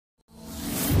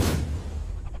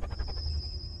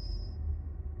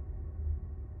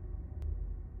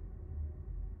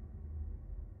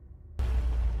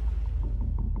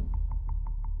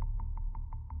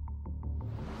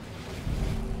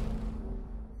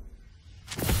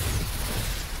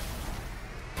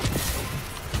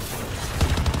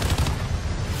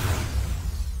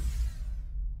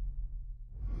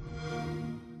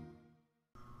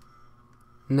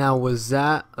Now, was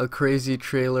that a crazy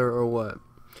trailer or what?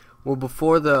 Well,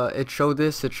 before it showed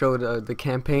the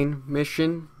campaign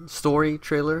mission story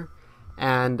trailer,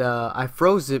 and I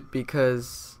froze it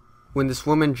because when this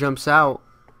woman jumps out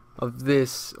of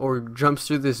this or jumps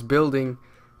through this building,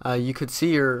 you could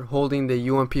see her holding the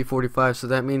UMP-45. So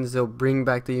that means they'll bring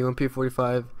back the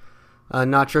UMP-45.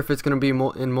 Not sure if it's gonna be in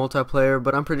multiplayer,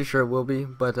 but I'm pretty sure it will be.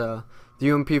 But the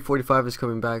UMP-45 is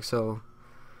coming back, so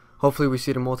hopefully we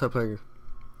see the multiplayer.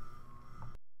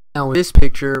 Now in this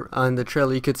picture on the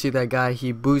trailer, you could see that guy.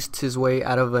 He boosts his way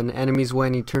out of an enemy's way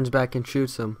and he turns back and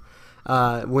shoots him.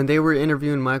 When they were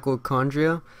interviewing Michael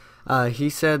Condrya, he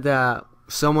said that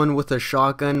someone with a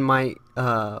shotgun might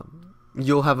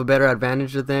you'll have a better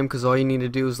advantage of them, because all you need to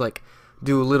do is like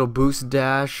do a little boost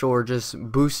dash or just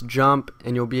boost jump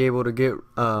and you'll be able to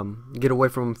get away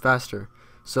from them faster.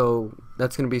 So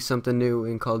that's gonna be something new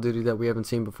in Call of Duty that we haven't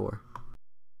seen before.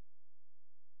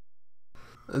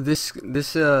 This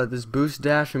boost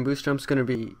dash and boost jump's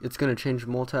gonna change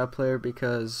multiplayer,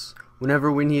 because whenever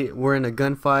we're in a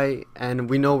gunfight and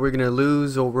we know we're gonna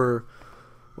lose or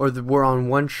we're on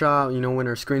one shot, you know, when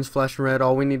our screen's flashing red,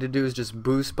 all we need to do is just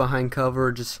boost behind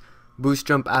cover, just boost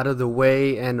jump out of the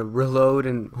way and reload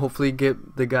and hopefully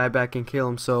get the guy back and kill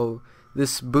him. So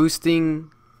this boosting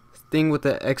thing with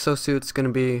the exosuit's gonna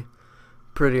be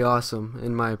pretty awesome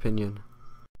in my opinion.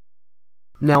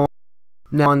 Now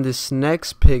on this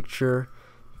next picture,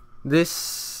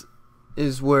 this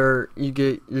is where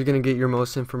you're gonna get your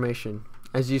most information.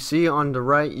 As you see on the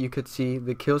right, you could see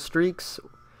the kill streaks,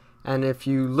 and if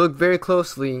you look very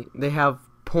closely, they have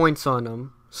points on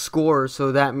them, scores.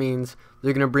 So that means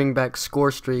they're gonna bring back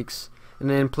score streaks and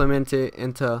then implement it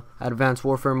into Advanced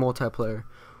Warfare multiplayer,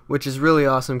 which is really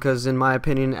awesome, because in my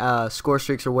opinion, score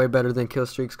streaks are way better than kill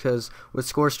streaks, because with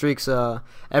score streaks,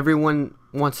 everyone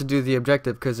wants to do the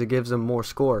objective because it gives them more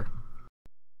score.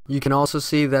 You can also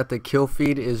see that the kill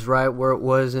feed is right where it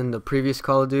was in the previous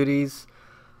Call of Duties,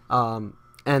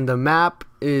 and the map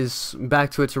is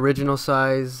back to its original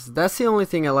size. That's the only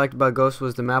thing I liked about Ghost,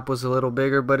 was the map was a little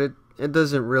bigger, but it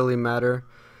doesn't really matter.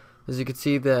 As you can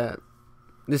see that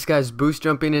this guy's boost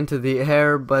jumping into the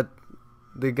air, but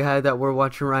the guy that we're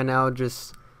watching right now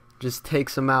just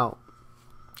takes him out.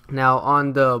 Now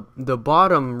on the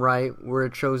bottom right, where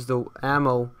it shows the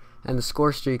ammo and the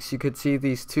score streaks, you could see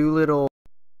these two little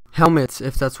helmets,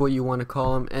 if that's what you want to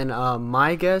call them. And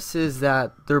my guess is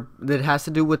that it has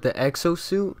to do with the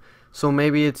exosuit. So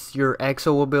maybe it's your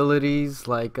exo abilities,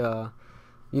 like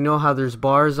you know how there's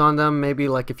bars on them. Maybe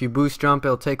like if you boost jump,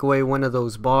 it'll take away one of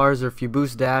those bars, or if you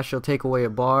boost dash, it'll take away a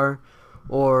bar.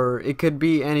 Or it could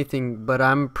be anything, but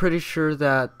I'm pretty sure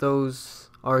that those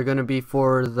are going to be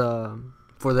for the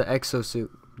exosuit,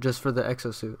 just for the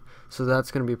exosuit. So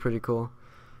that's going to be pretty cool.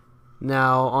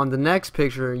 Now on the next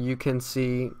picture, you can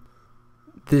see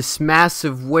this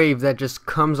massive wave that just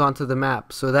comes onto the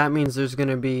map. So that means there's going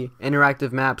to be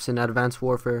interactive maps in Advanced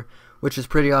Warfare, which is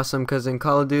pretty awesome, because in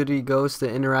Call of Duty Ghost, the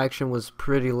interaction was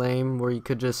pretty lame, where you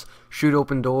could just shoot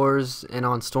open doors, and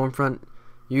on Stormfront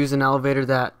use an elevator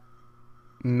that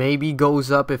maybe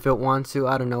goes up if it wants to,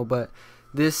 I don't know. But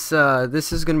this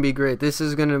is gonna be great. This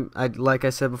is gonna, like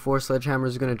I said before, Sledgehammer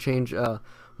is gonna change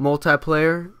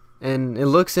multiplayer, and it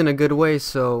looks in a good way.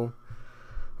 So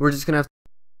we're just gonna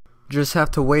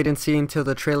have to wait and see until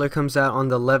the trailer comes out on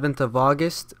the 11th of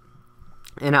August,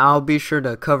 and I'll be sure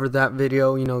to cover that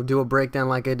video, you know, do a breakdown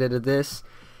like I did of this.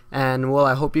 And well,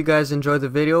 I hope you guys enjoyed the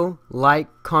video. Like,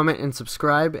 comment, and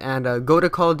subscribe, and go to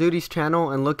Call of Duty's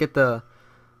channel and look at the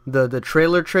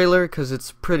trailer, because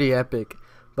it's pretty epic.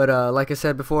 But like I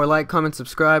said before, like, comment,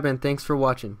 subscribe, and thanks for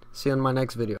watching. See you on my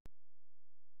next video.